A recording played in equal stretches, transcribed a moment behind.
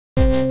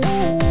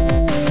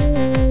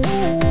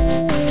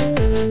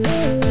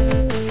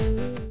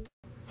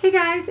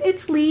guys,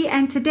 it's Lee,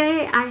 and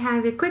today I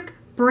have a quick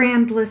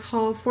Brandless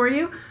haul for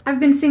you. I've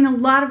been seeing a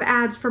lot of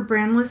ads for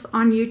Brandless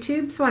on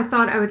YouTube, so I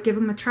thought I would give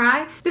them a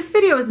try. This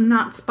video is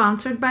not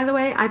sponsored, by the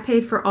way. I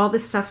paid for all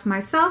this stuff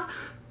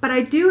myself, but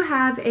I do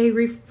have a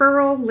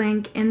referral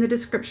link in the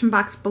description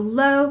box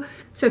below.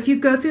 So if you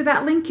go through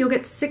that link, you'll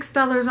get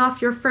 $6 off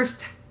your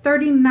first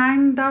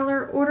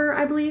 $39 order,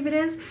 I believe it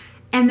is.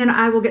 And then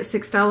I will get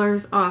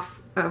 $6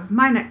 off of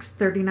my next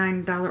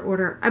 $39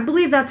 order. I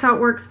believe that's how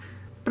it works,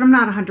 but I'm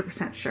not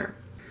 100% sure.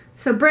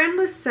 So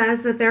Brandless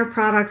says that their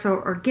products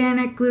are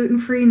organic,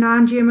 gluten-free,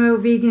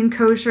 non-GMO, vegan,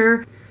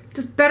 kosher,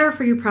 just better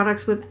for you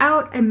products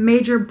without a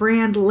major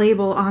brand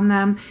label on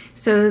them.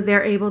 So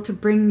they're able to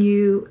bring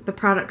you the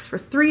products for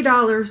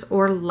 $3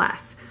 or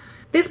less.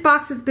 This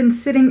box has been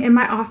sitting in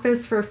my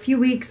office for a few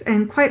weeks,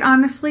 and quite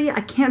honestly,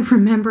 I can't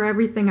remember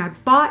everything I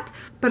bought,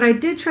 but I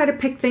did try to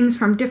pick things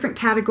from different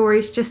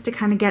categories just to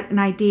kind of get an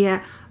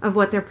idea of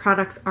what their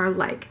products are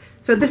like.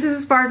 So this is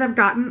as far as I've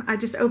gotten. I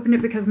just opened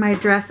it because my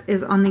address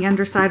is on the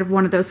underside of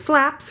one of those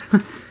flaps.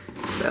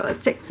 So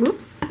let's take,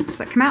 whoops, does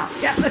that come out?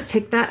 Yeah, let's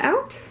take that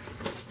out.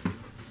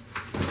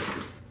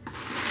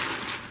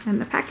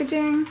 And the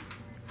packaging.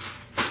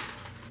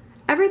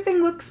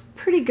 Everything looks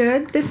pretty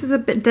good. This is a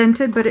bit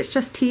dented, but it's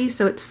just tea,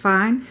 so it's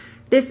fine.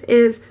 This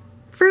is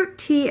fruit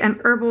tea and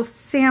herbal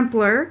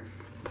sampler.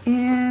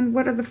 And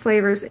what are the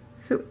flavors?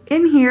 So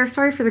in here,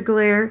 sorry for the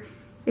glare,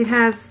 it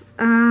has,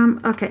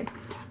 okay,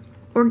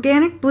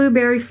 organic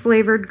blueberry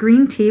flavored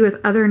green tea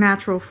with other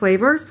natural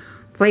flavors,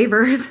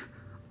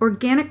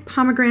 organic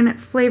pomegranate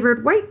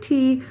flavored white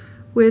tea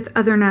with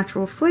other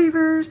natural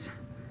flavors,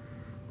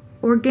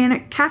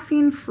 organic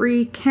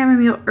caffeine-free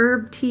chamomile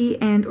herb tea,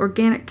 and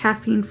organic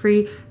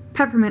caffeine-free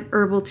peppermint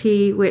herbal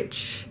tea,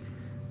 which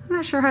I'm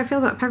not sure how I feel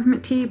about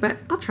peppermint tea, but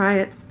I'll try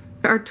it.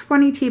 There are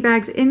 20 tea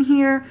bags in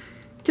here.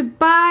 To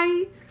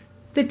buy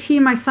the tea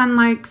my son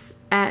likes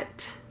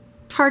at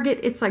Target,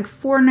 it's like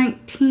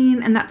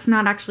 $4.19, and that's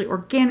not actually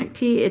organic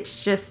tea.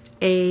 It's just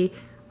a,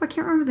 oh, I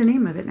can't remember the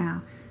name of it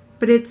now,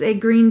 but it's a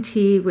green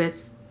tea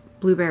with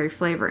blueberry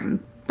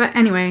flavoring. But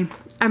anyway,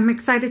 I'm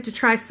excited to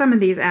try some of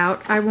these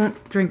out. I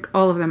won't drink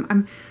all of them.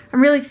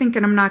 I'm really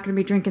thinking I'm not going to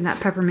be drinking that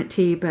peppermint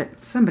tea, but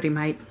somebody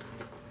might.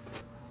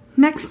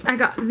 Next, I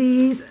got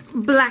these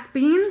black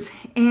beans,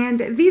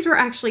 and these were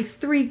actually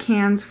 3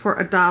 cans for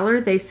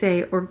 $1. They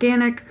say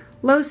organic,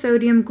 low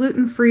sodium,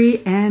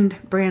 gluten-free, and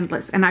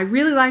brandless. And I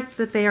really like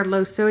that they are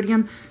low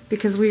sodium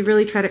because we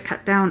really try to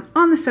cut down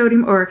on the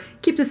sodium or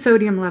keep the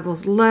sodium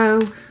levels low.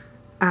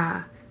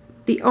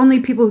 The only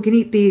people who can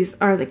eat these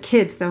are the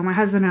kids, though. My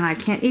husband and I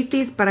can't eat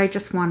these, but I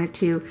just wanted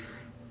to,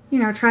 you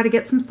know, try to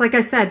get some, like I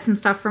said, some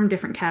stuff from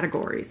different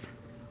categories.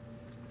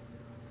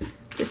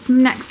 This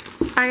next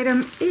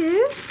item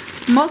is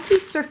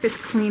multi-surface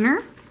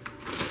cleaner,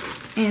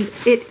 and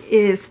it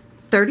is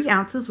 30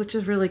 ounces, which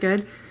is really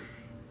good.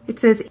 It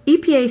says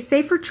EPA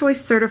Safer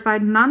Choice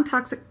certified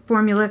non-toxic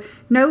formula,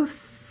 no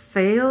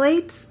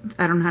phthalates,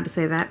 I don't know how to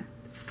say that,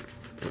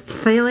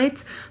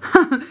 phthalates,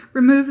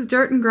 removes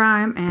dirt and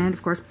grime, and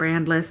of course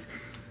brandless.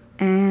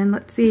 And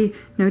let's see,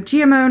 no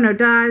GMO, no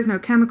dyes, no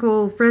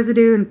chemical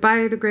residue, and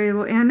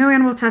biodegradable, and no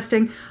animal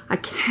testing. I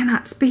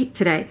cannot speak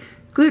today.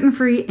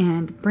 Gluten-free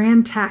and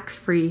brand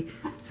tax-free.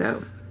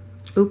 So,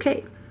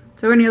 okay.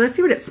 So anyway, let's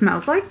see what it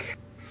smells like.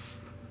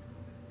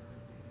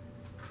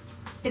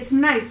 It's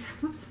nice.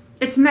 Oops.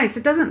 It's nice.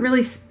 It doesn't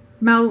really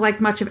smell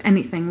like much of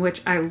anything,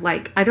 which I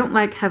like. I don't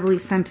like heavily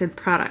scented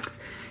products.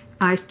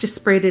 I just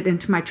sprayed it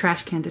into my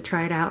trash can to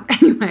try it out.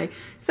 Anyway,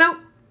 so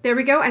there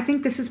we go. I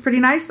think this is pretty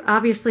nice.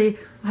 Obviously,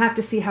 I'll have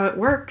to see how it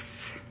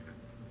works.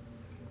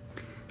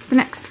 The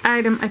next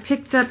item I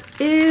picked up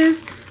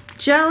is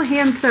gel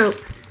hand soap.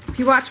 If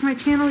you watch my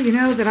channel, you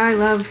know that I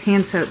love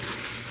hand soaps.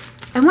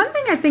 And one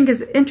thing I think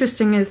is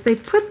interesting is they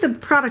put the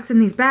products in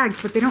these bags,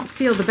 but they don't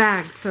seal the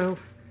bags, so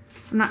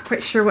I'm not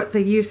quite sure what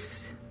the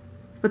use,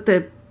 why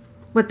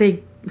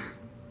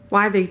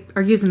they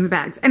are using the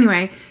bags.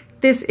 Anyway,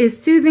 this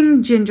is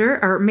soothing ginger,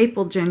 or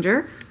maple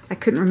ginger. I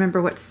couldn't remember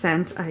what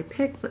scent I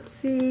picked. Let's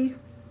see.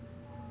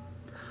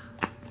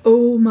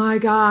 Oh my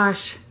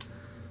gosh.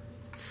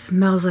 It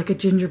smells like a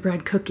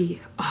gingerbread cookie.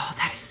 Oh,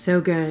 that is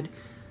so good.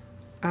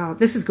 Oh,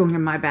 this is going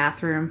in my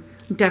bathroom.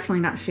 I'm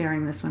definitely not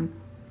sharing this one.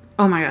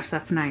 Oh my gosh,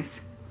 that's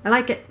nice. I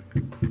like it.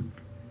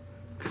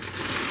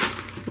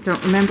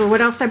 Don't remember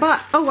what else I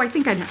bought. Oh, I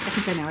think I know.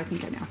 I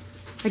think I know.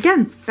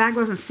 Again, bag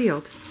wasn't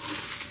sealed.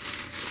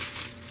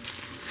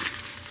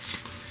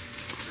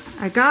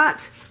 I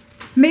got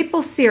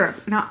maple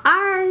syrup. Now,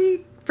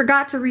 I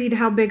forgot to read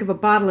how big of a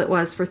bottle it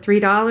was for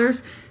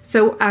 $3.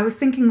 So I was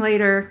thinking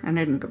later, and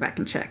I didn't go back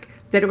and check,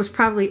 that it was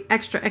probably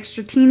extra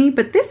teeny,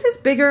 but this is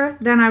bigger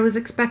than I was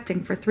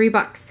expecting for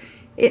 $3.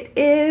 It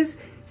is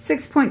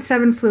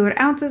 6.7 fluid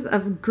ounces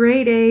of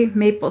grade A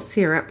maple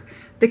syrup.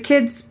 The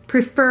kids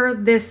prefer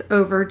this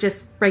over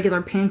just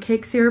regular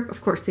pancake syrup.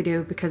 Of course they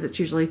do, because it's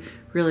usually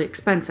really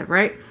expensive,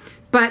 right?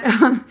 But,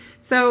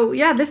 so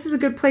yeah, this is a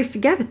good place to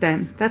get it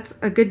then. That's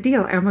a good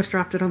deal. I almost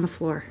dropped it on the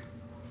floor.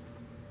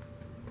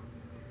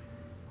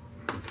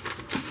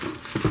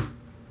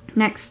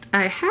 Next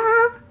I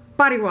have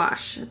body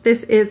wash.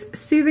 This is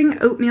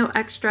Soothing Oatmeal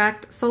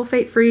Extract,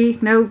 sulfate free,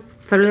 no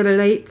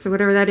phthalates or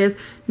whatever that is,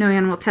 no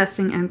animal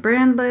testing, and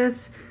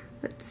brandless.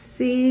 Let's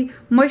see,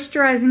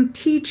 moisturizing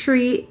tea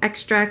tree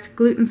extract,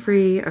 gluten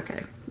free.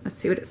 Okay, let's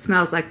see what it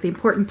smells like. The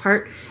important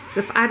part is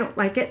if I don't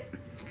like it,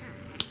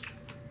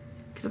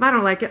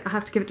 I'll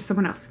have to give it to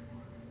someone else.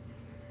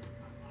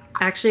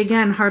 Actually,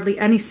 again, hardly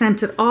any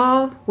scent at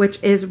all,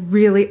 which is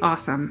really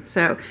awesome.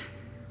 So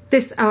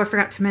this, oh, I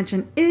forgot to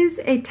mention, is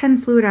a 10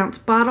 fluid ounce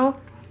bottle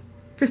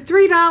for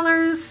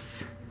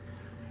 $3.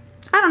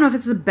 I don't know if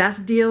it's the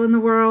best deal in the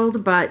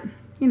world, but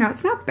you know,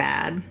 it's not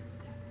bad.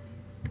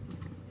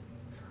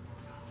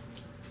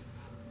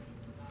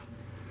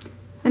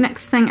 The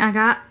next thing I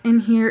got in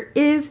here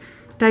is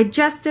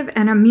Digestive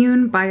and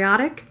Immune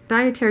Biotic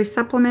Dietary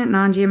Supplement,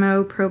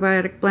 Non-GMO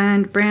Probiotic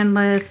Blend,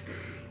 brandless.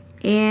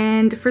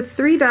 And for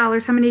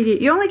 $3, how many do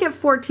you only get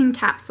 14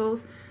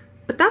 capsules,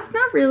 but that's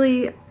not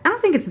really, I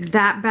don't think it's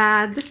that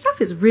bad. This stuff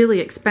is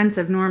really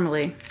expensive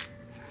normally.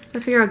 So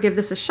I figure I'll give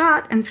this a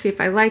shot and see if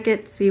I like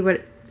it, see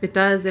what it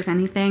does, if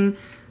anything.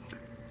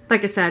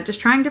 Like I said, just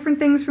trying different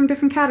things from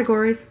different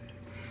categories.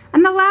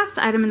 And the last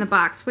item in the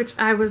box, which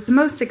I was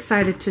most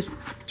excited to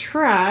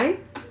try,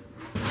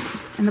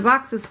 and the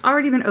box has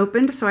already been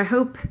opened, so I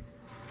hope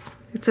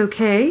it's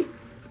okay,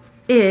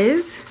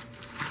 is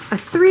a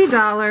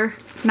 $3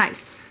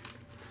 knife.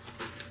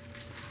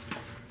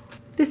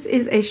 This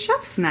is a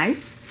chef's knife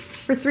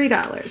for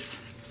 $3.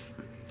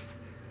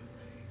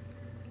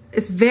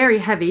 It's very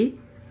heavy.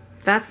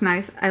 That's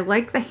nice. I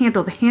like the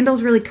handle. The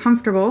handle's really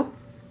comfortable.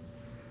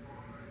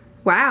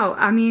 Wow,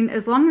 I mean,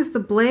 as long as the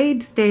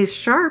blade stays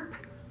sharp,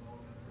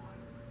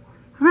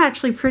 I'm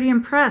actually pretty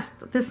impressed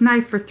with this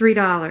knife for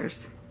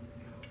 $3.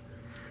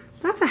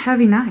 That's a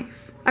heavy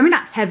knife. I mean,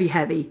 not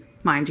heavy,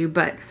 mind you,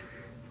 but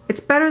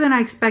it's better than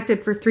I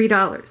expected for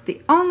 $3.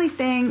 The only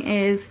thing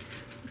is,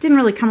 it didn't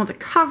really come with a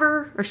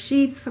cover or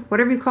sheath,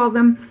 whatever you call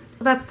them.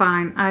 Well, that's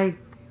fine. I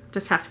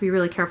just have to be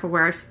really careful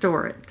where I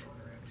store it.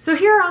 So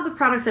here are all the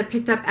products I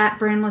picked up at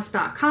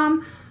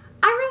Brandless.com.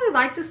 I really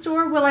like the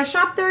store. Will I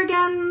shop there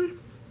again?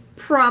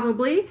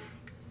 Probably.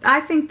 I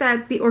think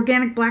that the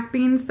organic black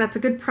beans, that's a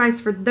good price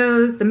for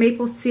those. The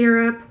maple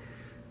syrup.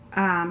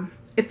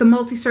 If the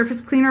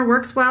multi-surface cleaner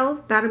works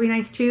well, that'll be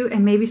nice too.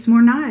 And maybe some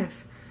more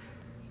knives.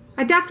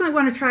 I definitely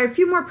want to try a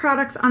few more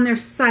products on their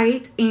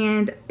site,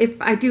 and if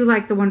I do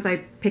like the ones I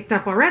picked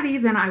up already,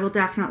 then I will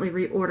definitely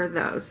reorder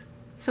those.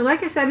 So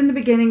like I said in the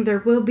beginning, there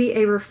will be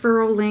a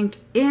referral link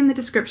in the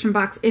description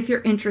box if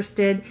you're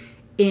interested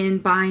in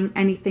buying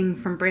anything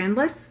from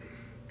Brandless.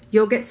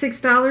 You'll get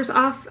 $6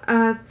 off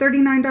a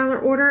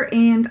 $39 order,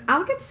 and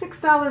I'll get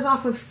 $6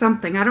 off of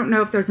something. I don't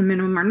know if there's a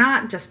minimum or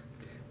not, just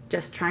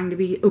trying to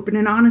be open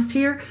and honest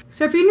here.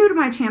 So if you're new to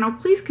my channel,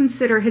 please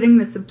consider hitting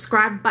the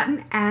subscribe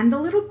button and the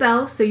little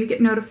bell so you get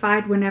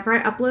notified whenever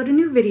I upload a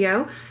new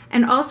video.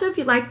 And also, if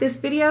you like this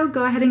video,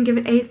 go ahead and give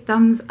it a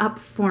thumbs up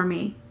for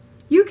me.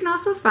 You can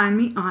also find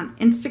me on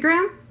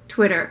Instagram,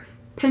 Twitter,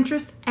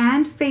 Pinterest,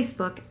 and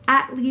Facebook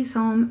at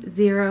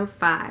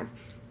LeighsHome05.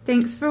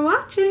 Thanks for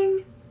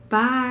watching.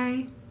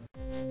 Bye.